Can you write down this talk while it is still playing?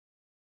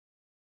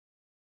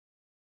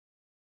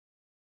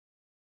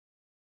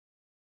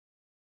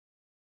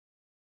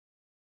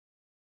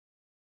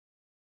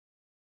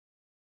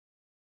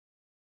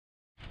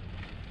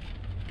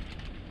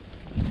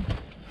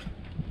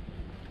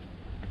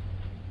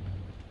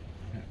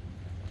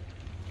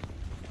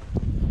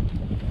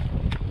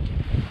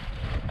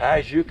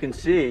As you can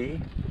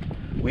see,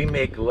 we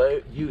make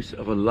use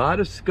of a lot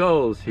of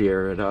skulls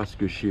here at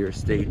Oscar Scherer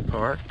State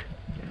Park.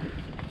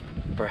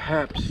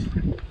 Perhaps,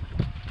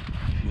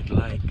 if you'd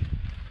like,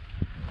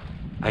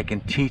 I can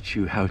teach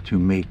you how to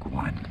make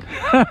one.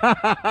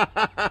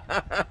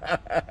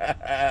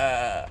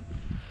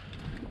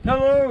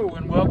 Hello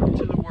and welcome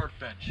to the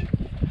workbench.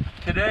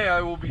 Today I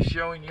will be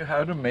showing you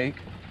how to make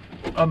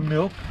a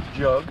milk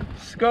jug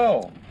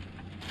skull.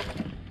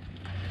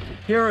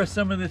 Here are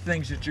some of the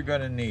things that you're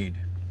going to need.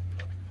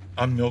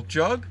 A milk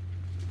jug,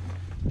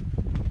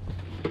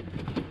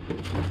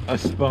 a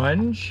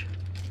sponge,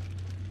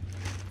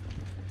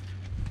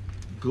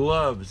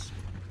 gloves.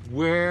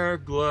 Wear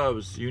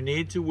gloves. You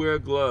need to wear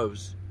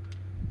gloves.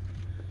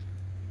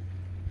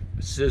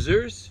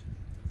 Scissors,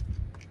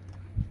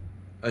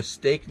 a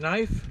steak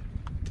knife,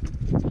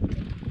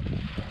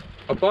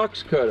 a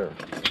box cutter,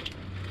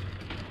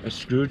 a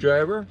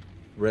screwdriver,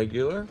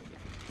 regular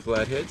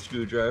flathead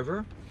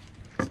screwdriver,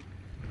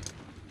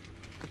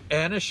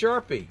 and a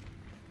Sharpie.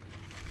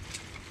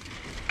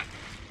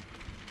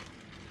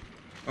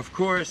 Of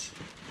course,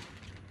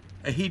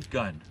 a heat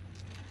gun.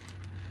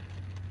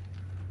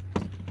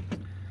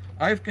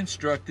 I've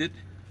constructed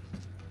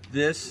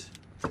this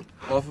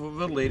off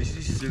of a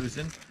Lazy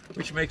Susan,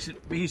 which makes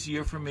it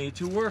easier for me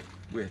to work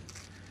with.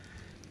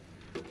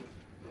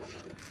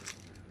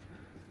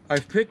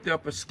 I've picked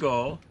up a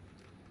skull,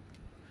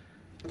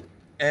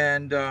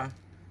 and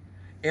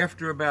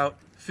after about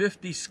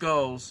 50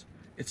 skulls,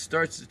 it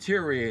starts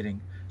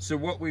deteriorating. So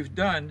what we've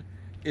done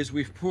is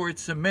we've poured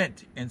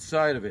cement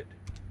inside of it.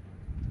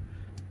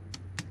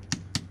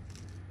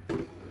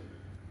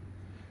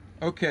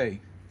 Okay,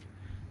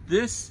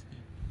 this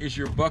is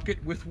your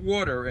bucket with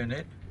water in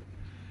it,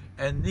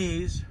 and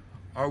these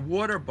are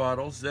water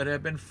bottles that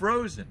have been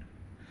frozen.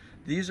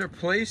 These are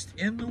placed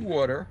in the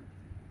water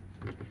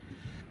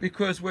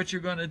because what you're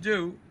going to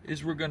do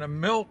is we're going to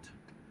melt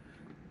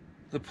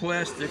the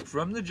plastic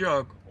from the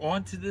jug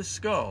onto this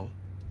skull,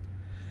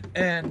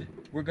 and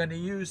we're going to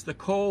use the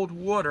cold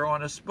water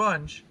on a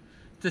sponge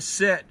to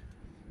set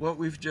what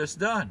we've just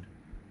done.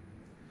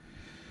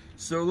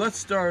 So let's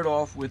start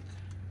off with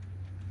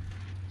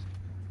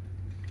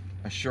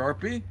a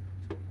Sharpie,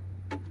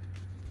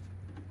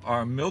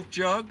 our milk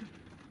jug,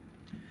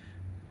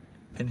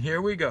 and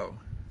here we go.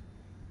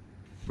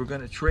 We're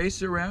going to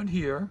trace around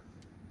here,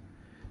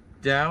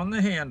 down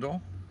the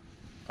handle,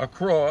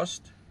 across,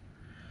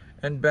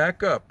 and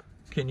back up.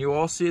 Can you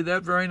all see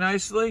that very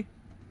nicely?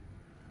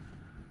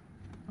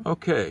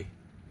 Okay.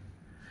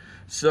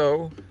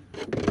 So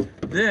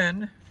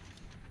then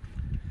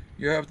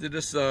you have to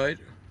decide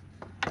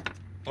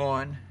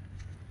on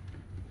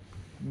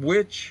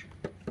which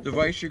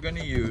device you're going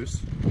to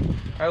use.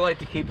 I like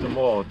to keep them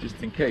all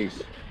just in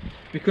case,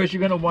 because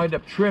you're going to wind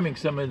up trimming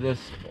some of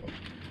this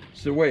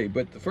away.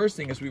 But the first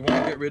thing is we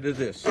want to get rid of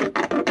this.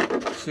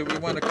 So we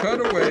want to cut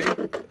away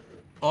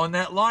on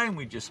that line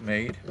we just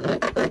made.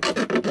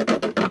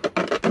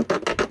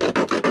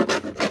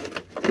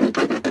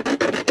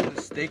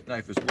 This steak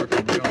knife is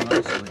working real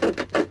nicely.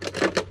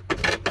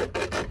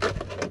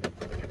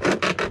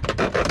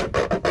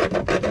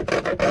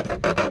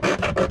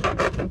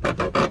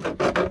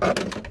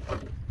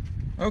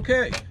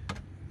 Okay,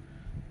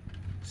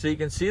 so you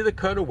can see the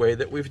cutaway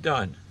that we've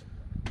done.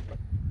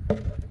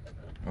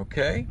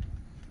 Okay,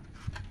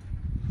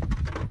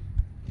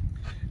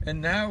 and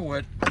now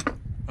what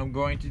I'm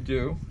going to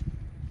do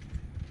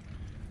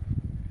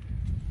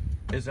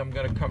is I'm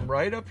going to come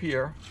right up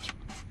here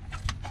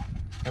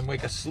and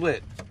make a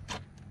slit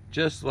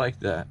just like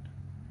that.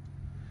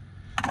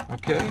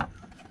 Okay,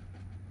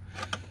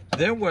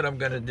 then what I'm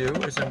going to do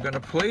is I'm going to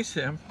place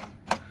him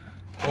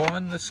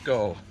on the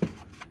skull.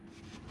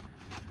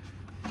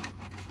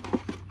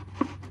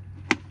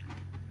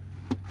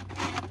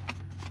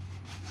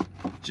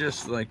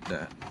 Just like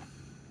that.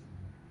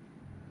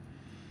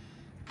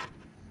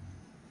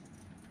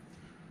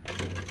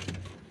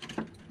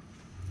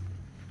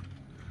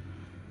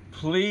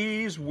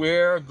 Please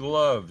wear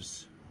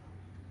gloves.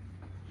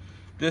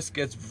 This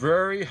gets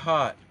very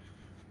hot.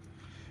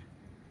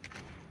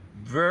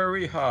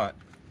 Very hot.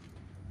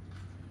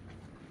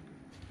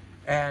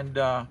 And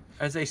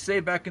as they say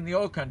back in the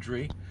old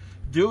country,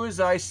 do as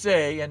I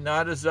say and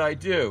not as I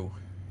do.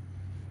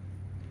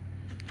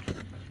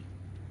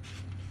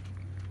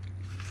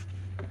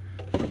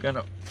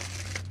 Gonna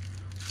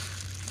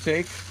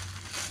take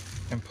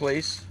and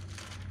place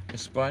a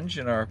sponge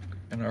in our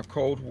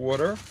cold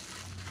water.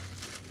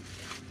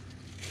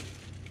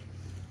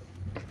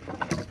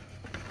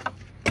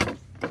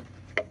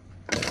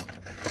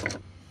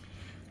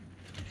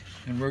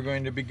 And we're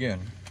going to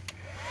begin.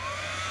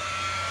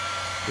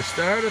 We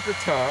start at the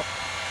top.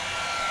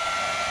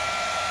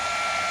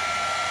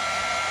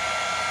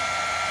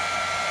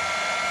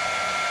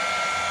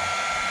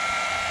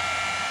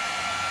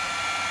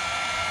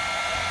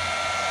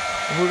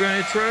 And we're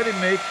going to try to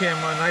make him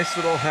a nice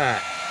little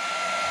hat.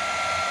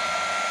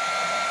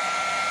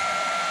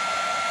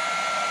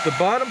 The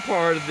bottom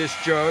part of this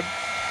jug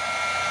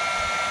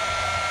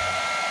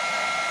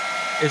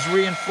is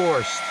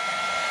reinforced.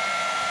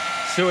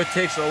 so it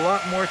takes a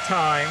lot more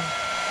time.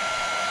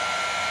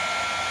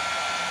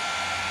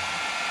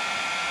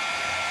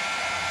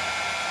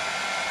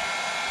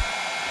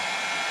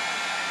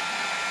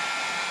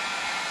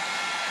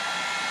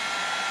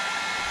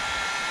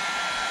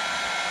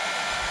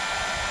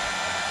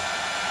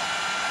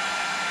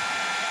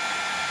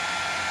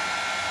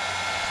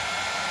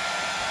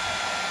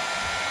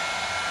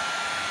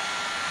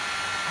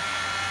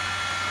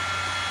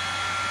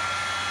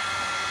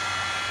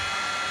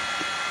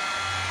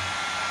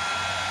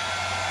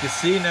 You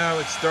see now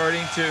it's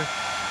starting to,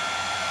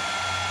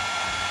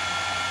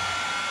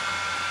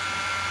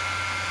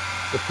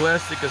 the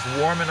plastic is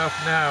warm enough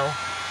now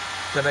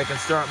that I can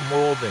start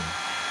molding.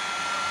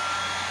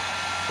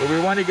 But we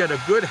want to get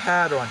a good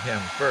hat on him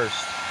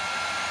first.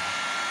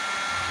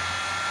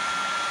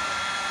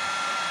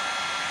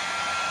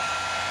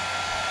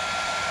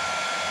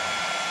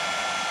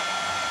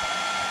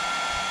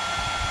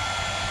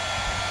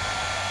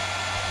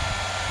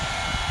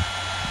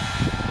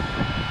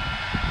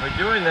 We're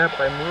doing that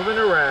by moving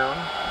around.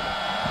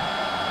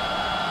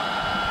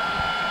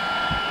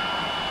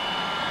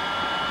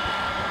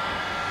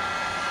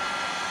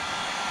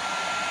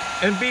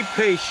 And be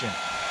patient.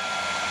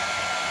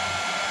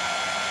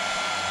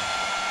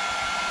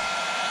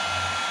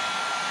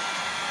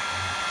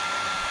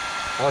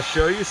 I'll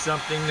show you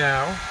something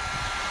now.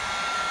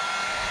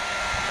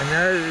 And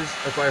that is,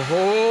 if I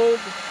hold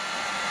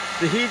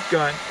the heat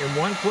gun in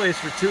one place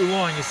for too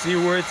long, you see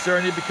where it's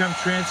starting to become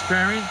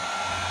transparent?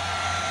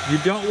 You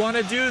don't want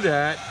to do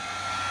that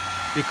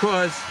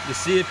because you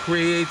see it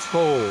creates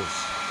holes.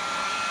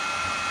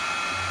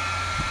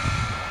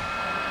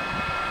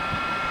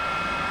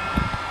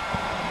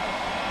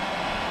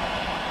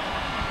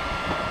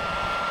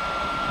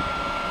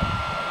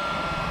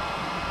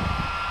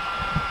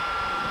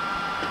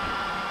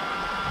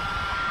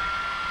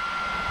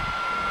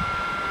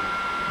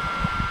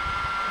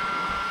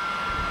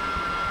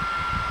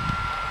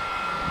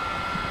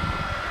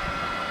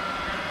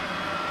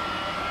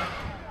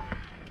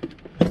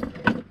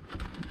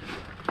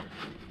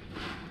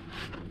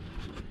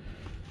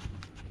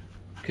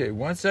 Okay,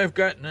 once I've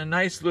gotten a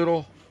nice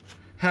little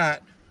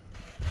hat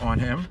on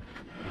him,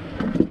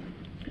 I'm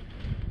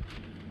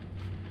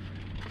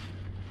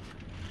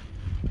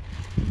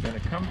going to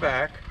come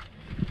back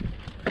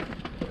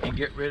and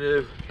get rid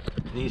of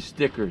these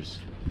stickers.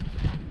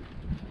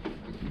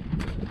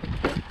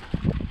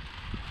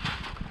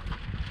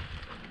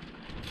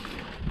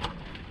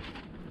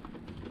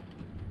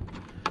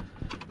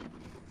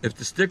 If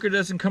the sticker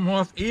doesn't come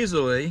off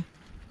easily,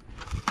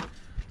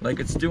 like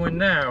it's doing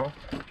now,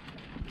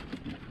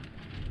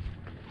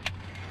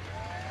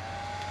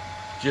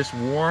 just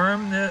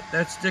warm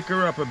that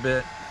sticker up a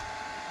bit.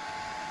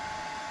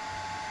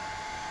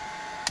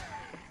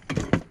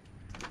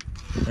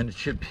 And it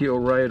should peel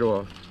right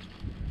off.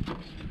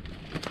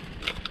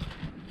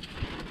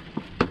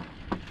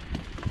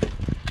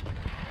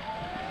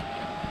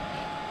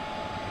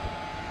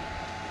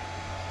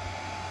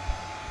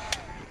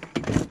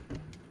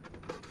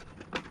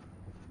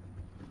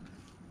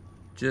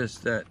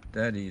 Just that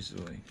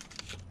easily.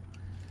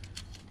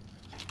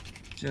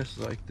 Just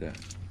like that.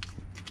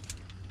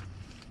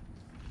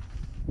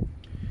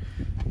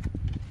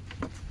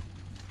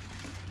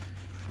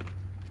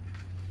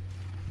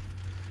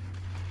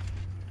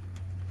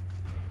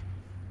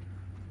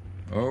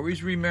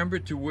 Always remember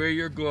to wear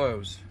your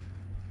gloves.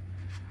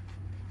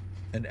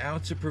 An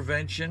ounce of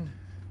prevention.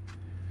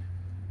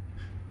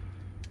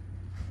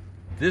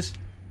 This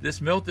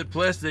melted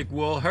plastic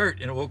will hurt,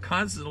 and it will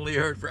constantly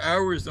hurt for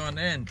hours on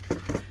end.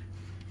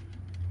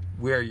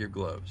 Wear your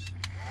gloves.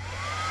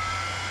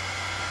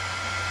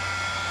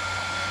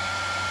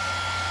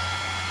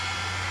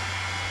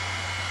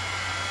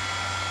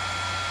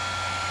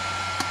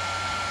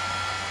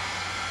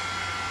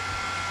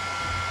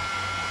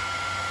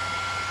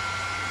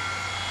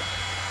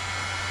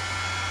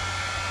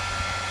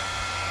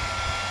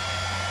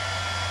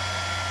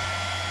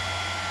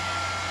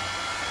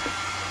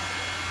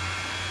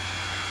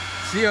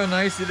 See how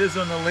nice it is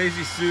on the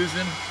Lazy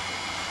Susan?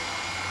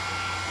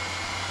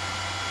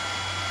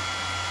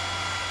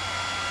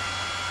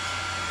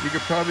 You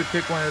could probably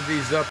pick one of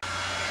these up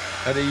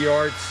at a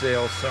yard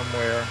sale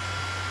somewhere.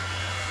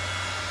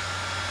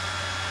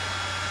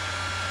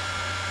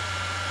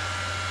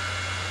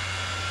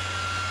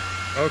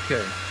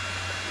 Okay,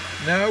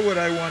 now what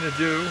I want to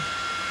do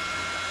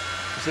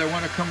is I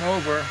want to come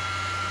over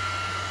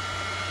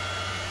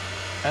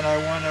and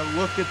I want to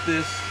look at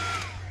this.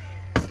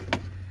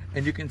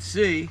 And you can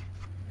see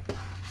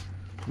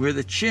where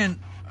the chin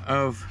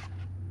of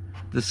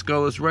the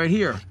skull is right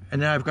here. And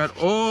now I've got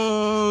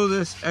all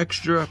this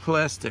extra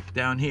plastic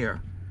down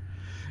here.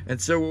 And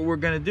so what we're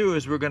going to do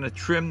is we're going to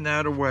trim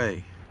that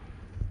away.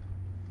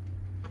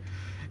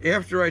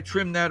 After I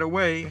trim that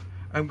away,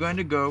 I'm going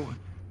to go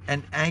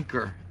and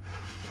anchor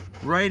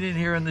right in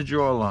here in the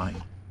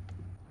jawline.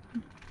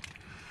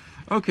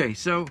 Okay,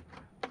 so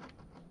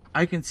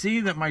I can see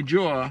that my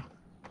jaw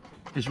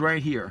is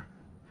right here.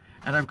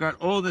 And I've got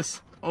all this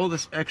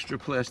extra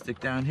plastic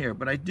down here,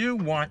 but I do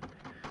want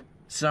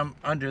some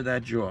under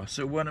that jaw.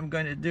 So what I'm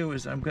going to do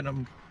is I'm going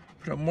to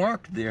put a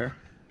mark there.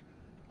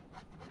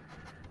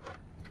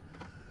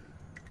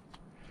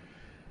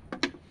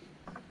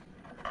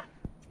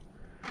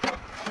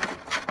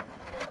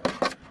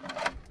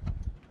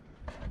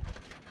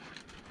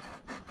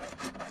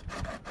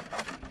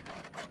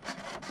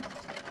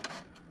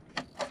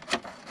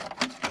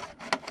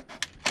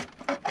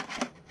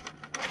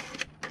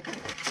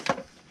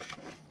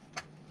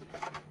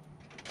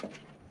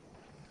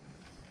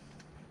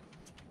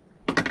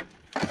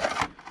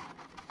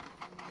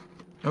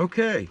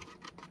 Okay,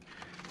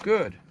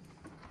 good.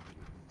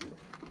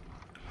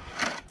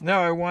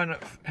 Now I want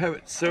to have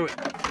it so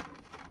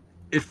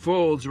it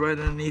folds right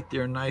underneath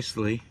there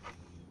nicely.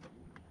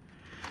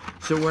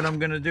 So what I'm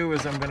going to do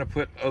is I'm going to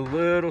put a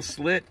little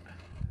slit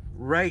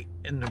right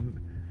in the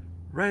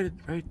right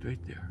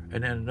there,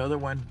 and then another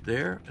one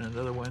there, and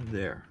another one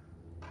there.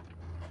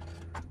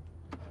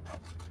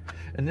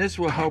 And this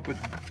will help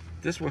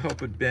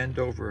it bend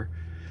over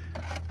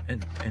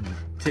and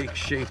take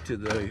shape to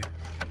the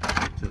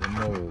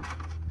mold.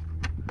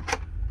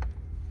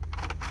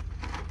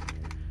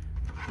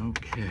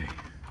 Okay.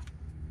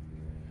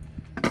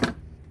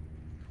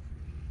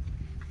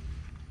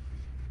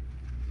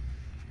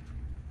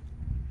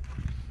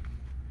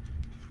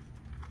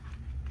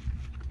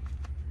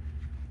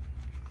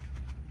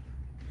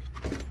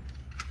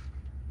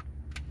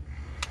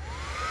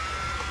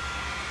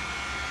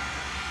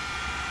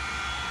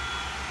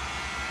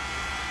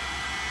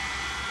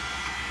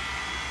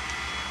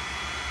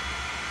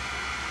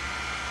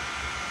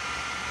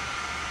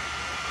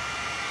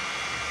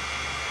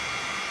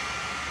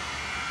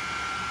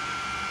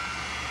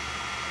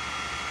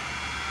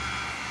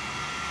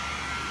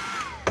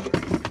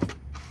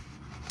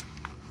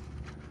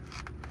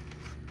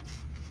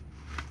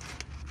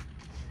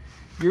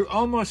 You're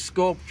almost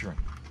sculpturing,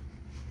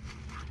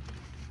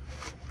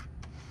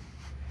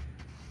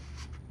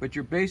 but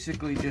you're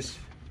basically just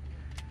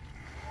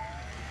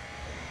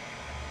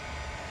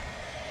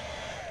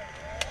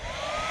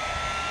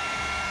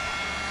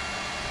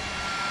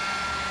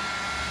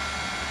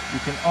you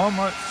can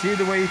almost see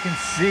the way you can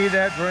see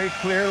that very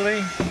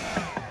clearly.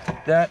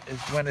 That is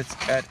when it's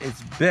at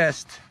its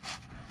best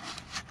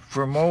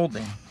for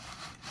molding.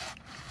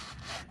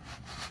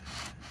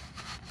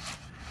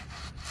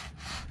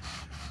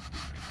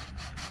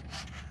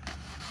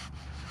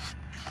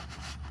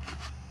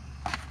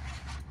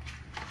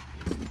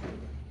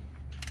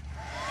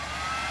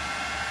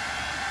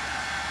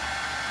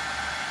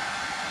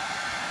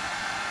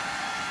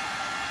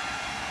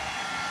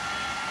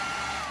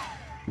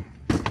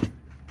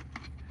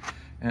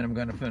 And I'm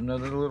going to put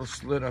another little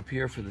slit up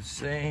here for the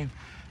same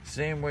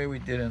way we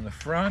did in the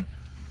front.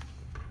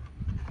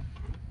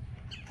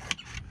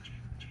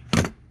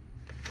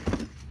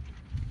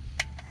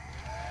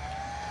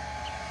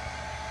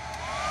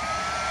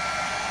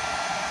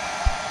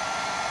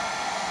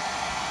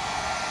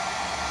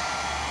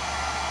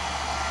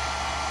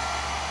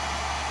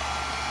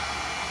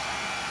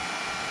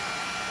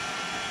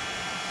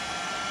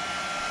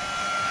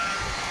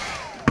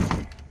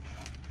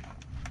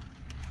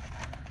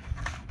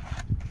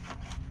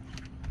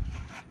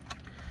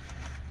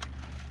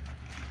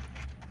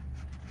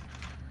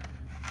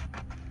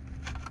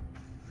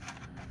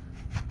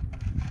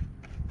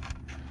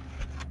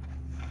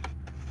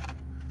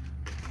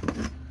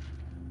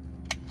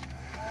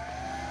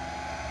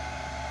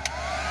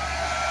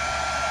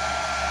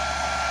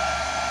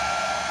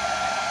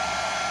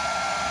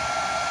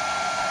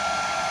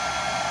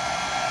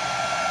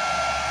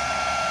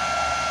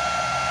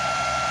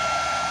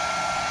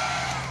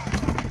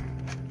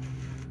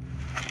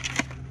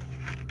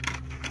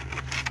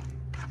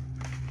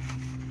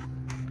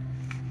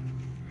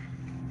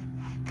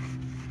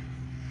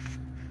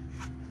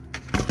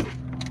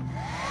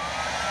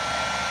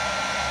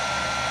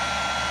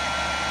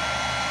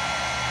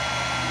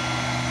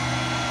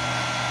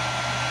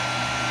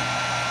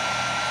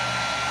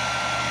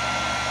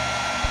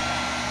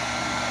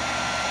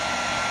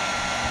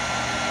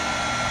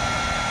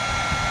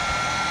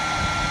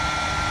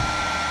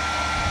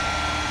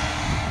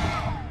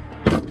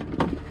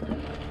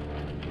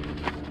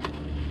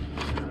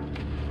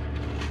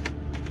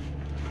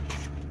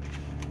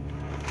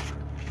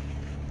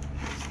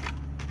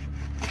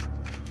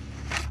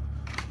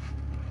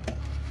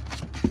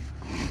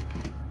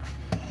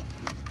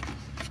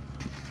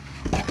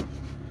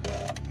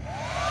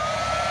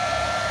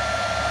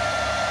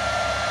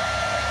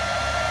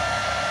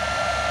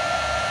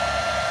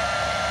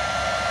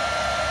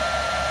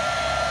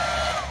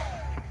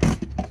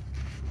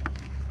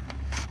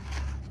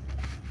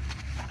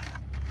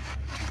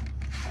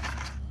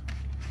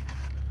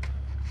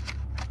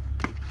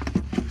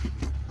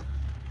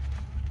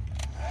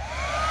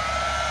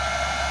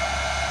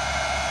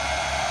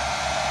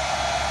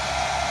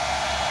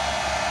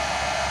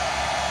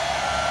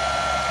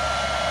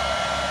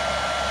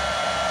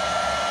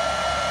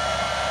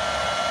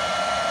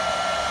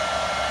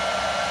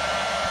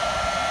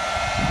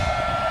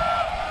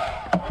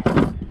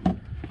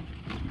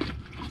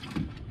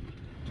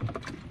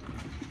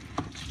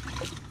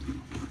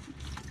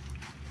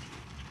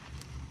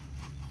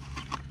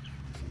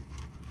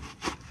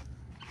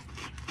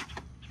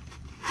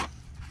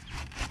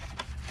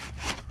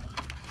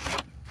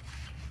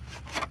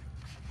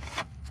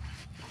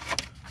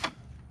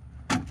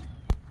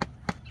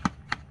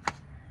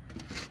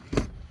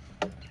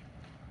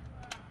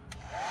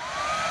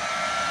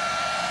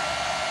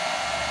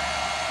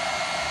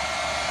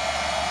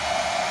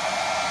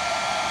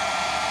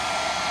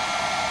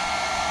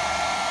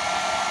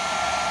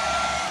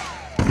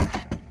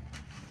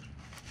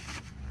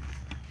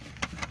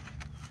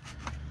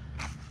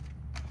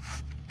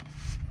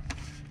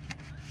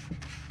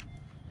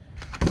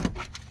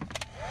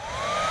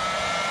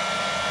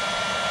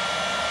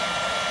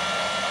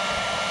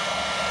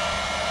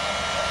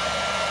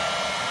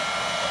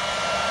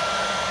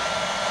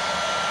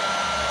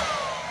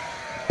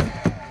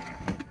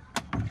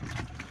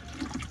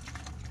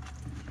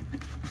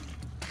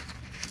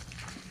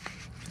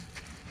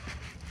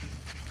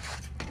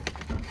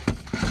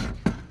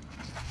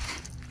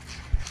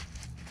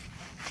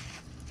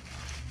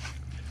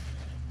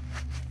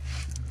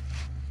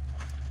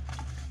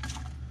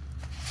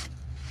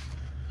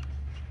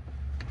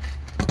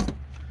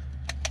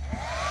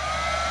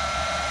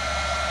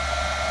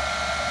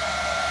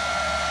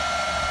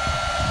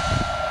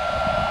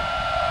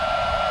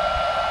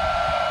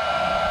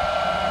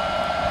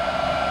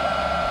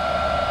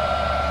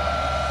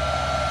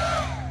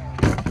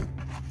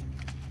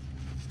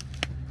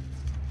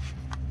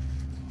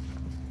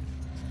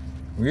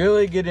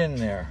 Really get in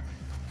there.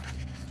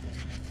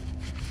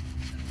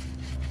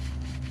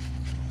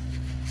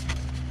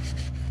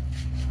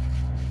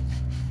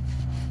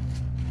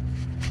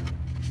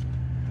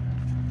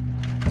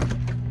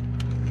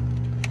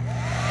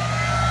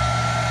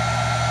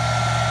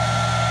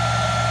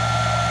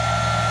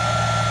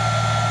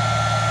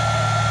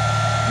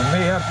 You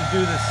may have to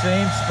do the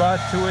same spot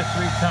 2 or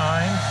 3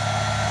 times.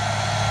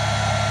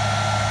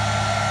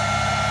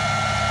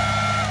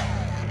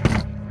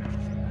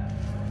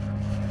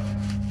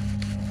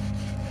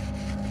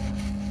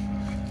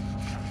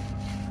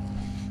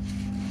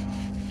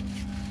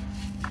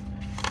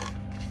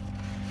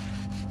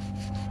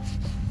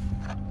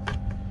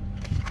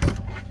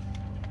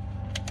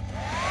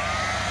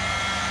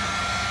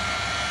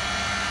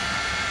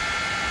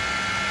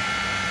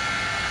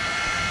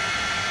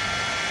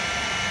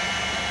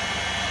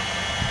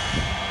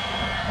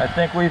 I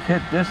think we've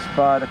hit this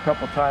spot a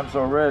couple times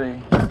already.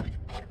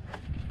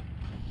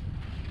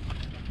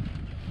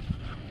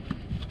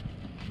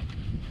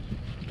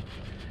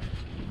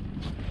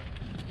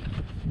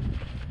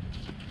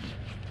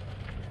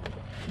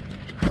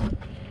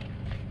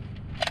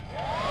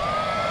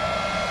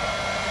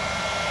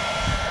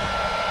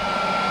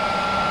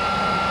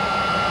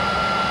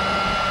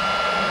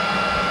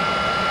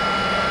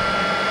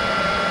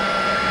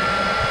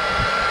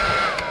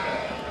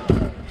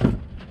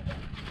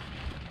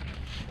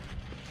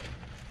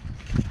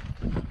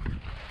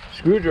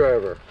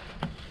 Screwdriver.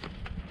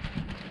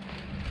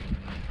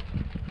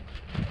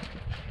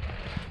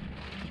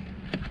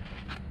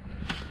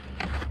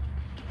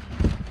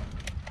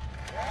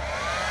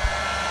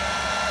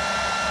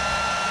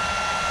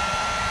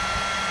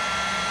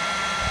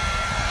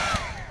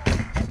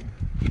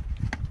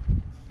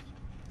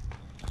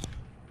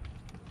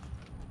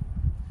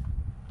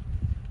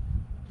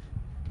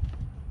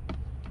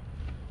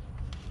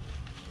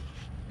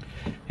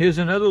 Here's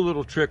another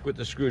little trick with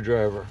the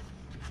screwdriver.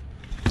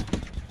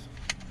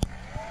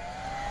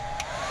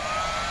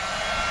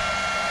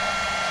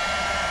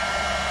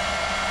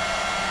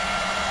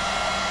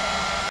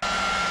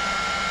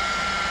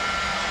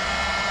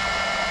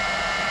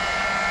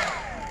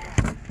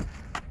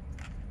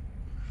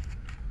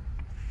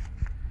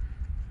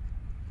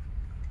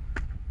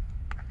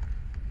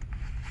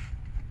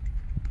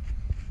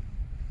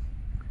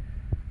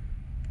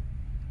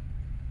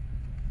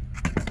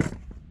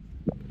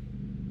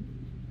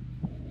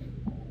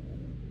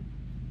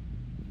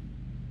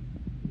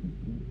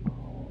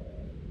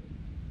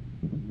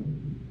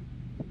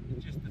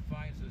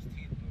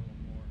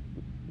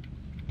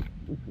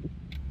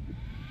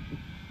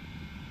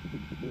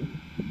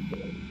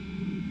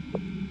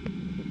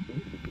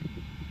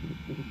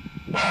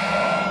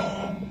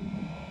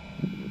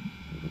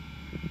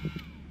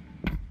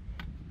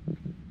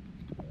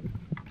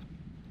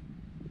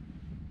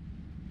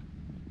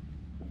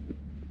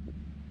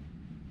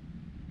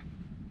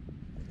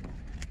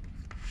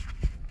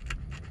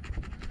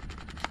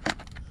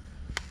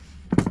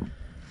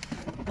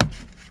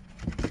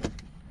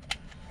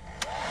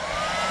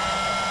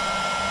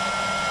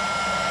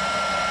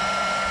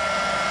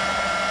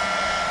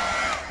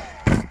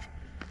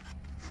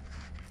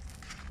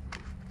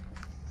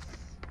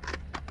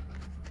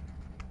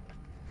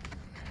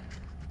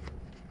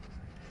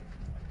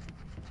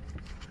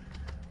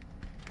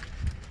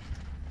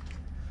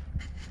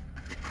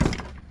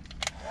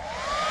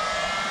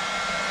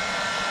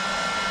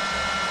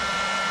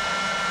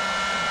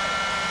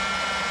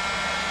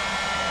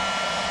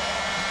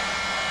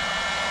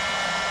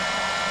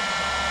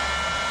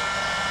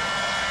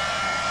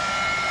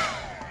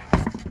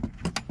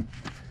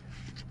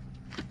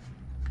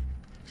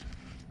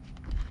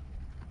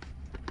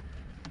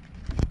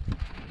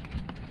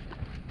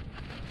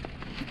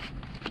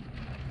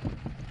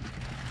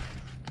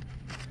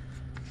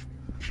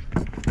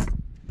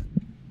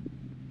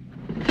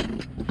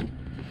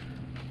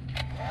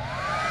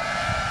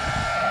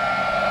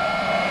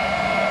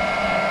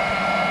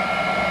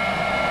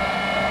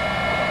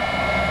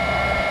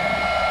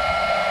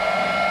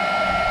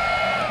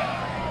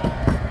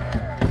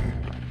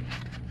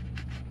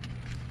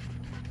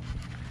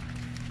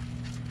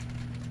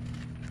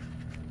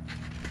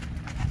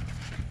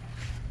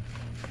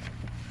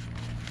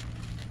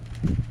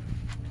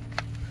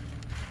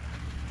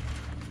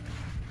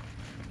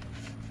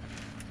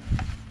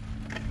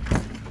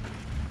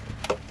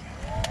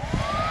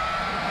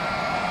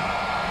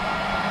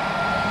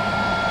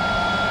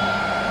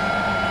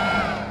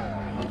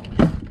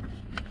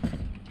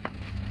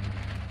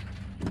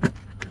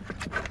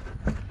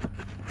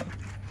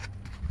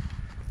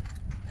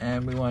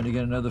 And we wanted to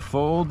get another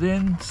fold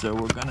in, so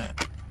we're gonna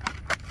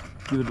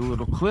give it a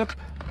little clip.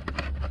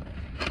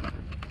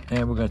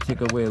 And we're gonna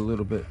take away a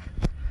little bit,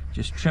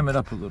 just trim it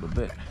up a little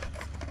bit.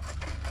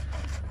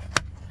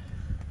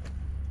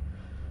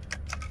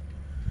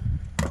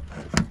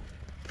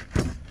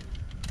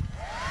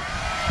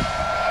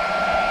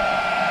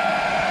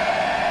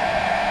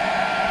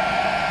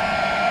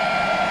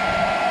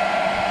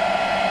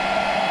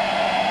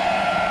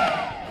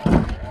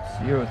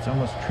 See how it's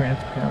almost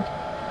transparent?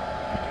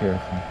 Be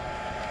careful.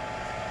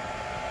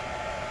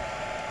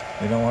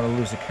 We don't want to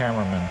lose a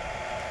cameraman.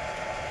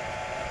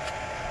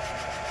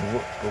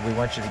 But we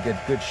want you to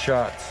get good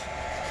shots.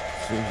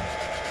 See?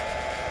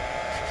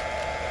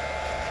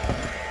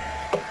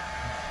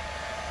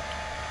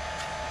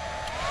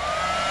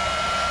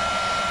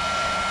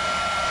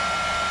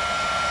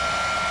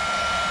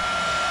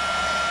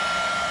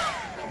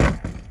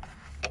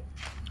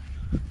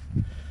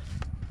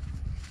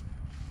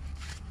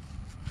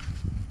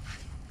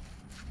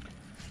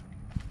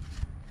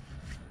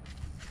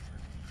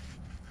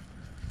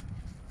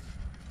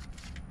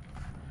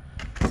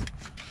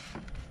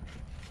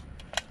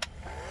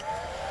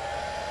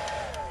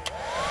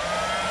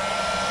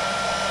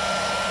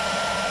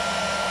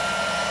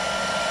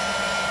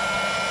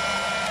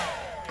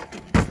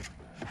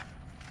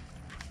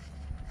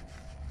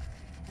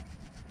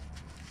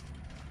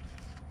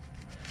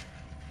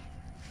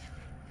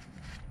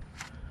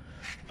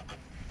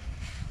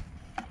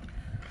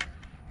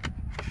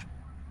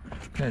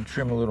 Kind of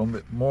trim a little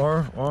bit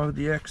more of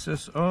the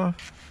excess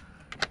off.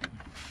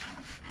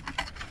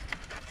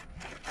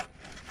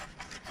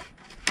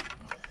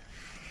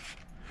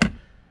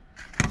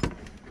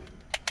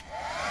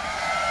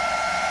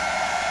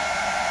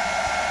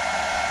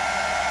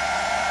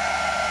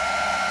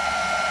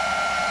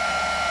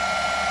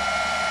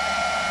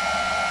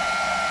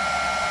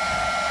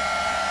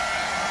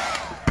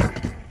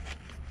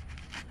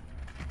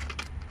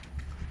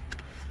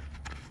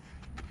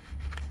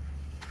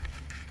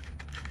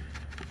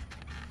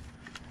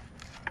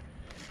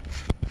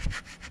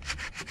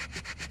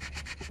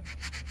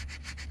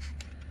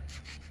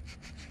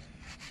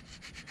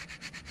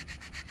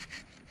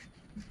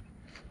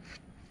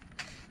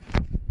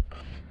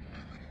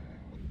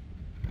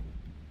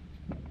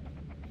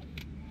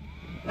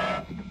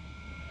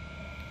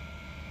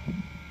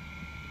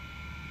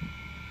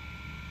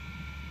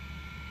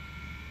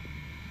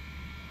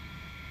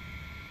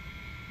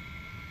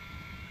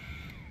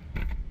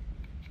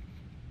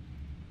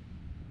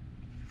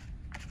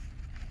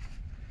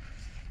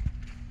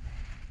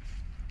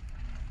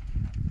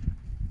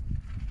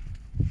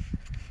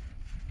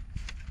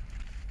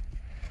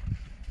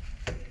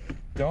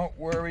 Don't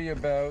worry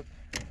about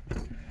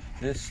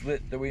this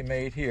slit that we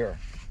made here,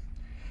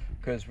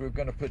 because we're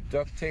going to put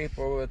duct tape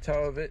over the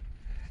top of it.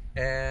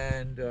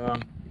 And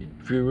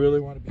if you really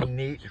want to be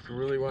neat, if you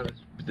really want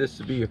this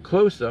to be a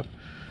close-up,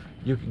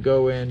 you can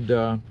go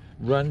and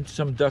run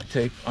some duct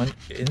tape on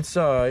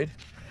inside,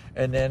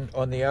 and then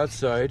on the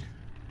outside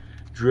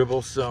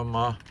dribble some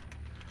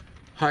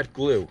hot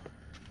glue.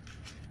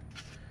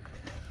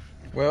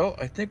 Well,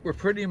 I think we're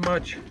pretty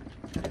much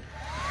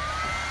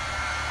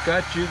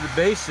got you the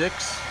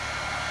basics.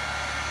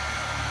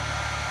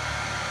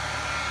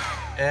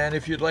 And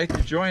if you'd like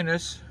to join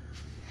us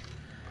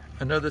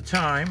another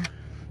time,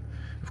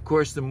 of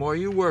course, the more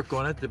you work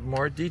on it, the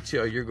more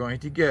detail you're going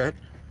to get.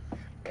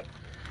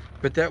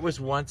 But that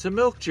was once a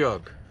milk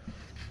jug.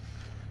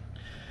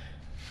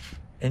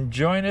 And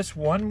join us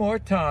one more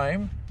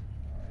time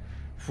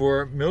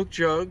for Milk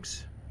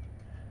Jugs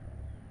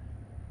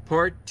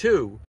Part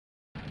 2.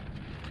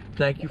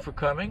 Thank you for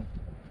coming,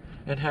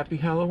 and happy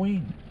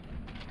Halloween.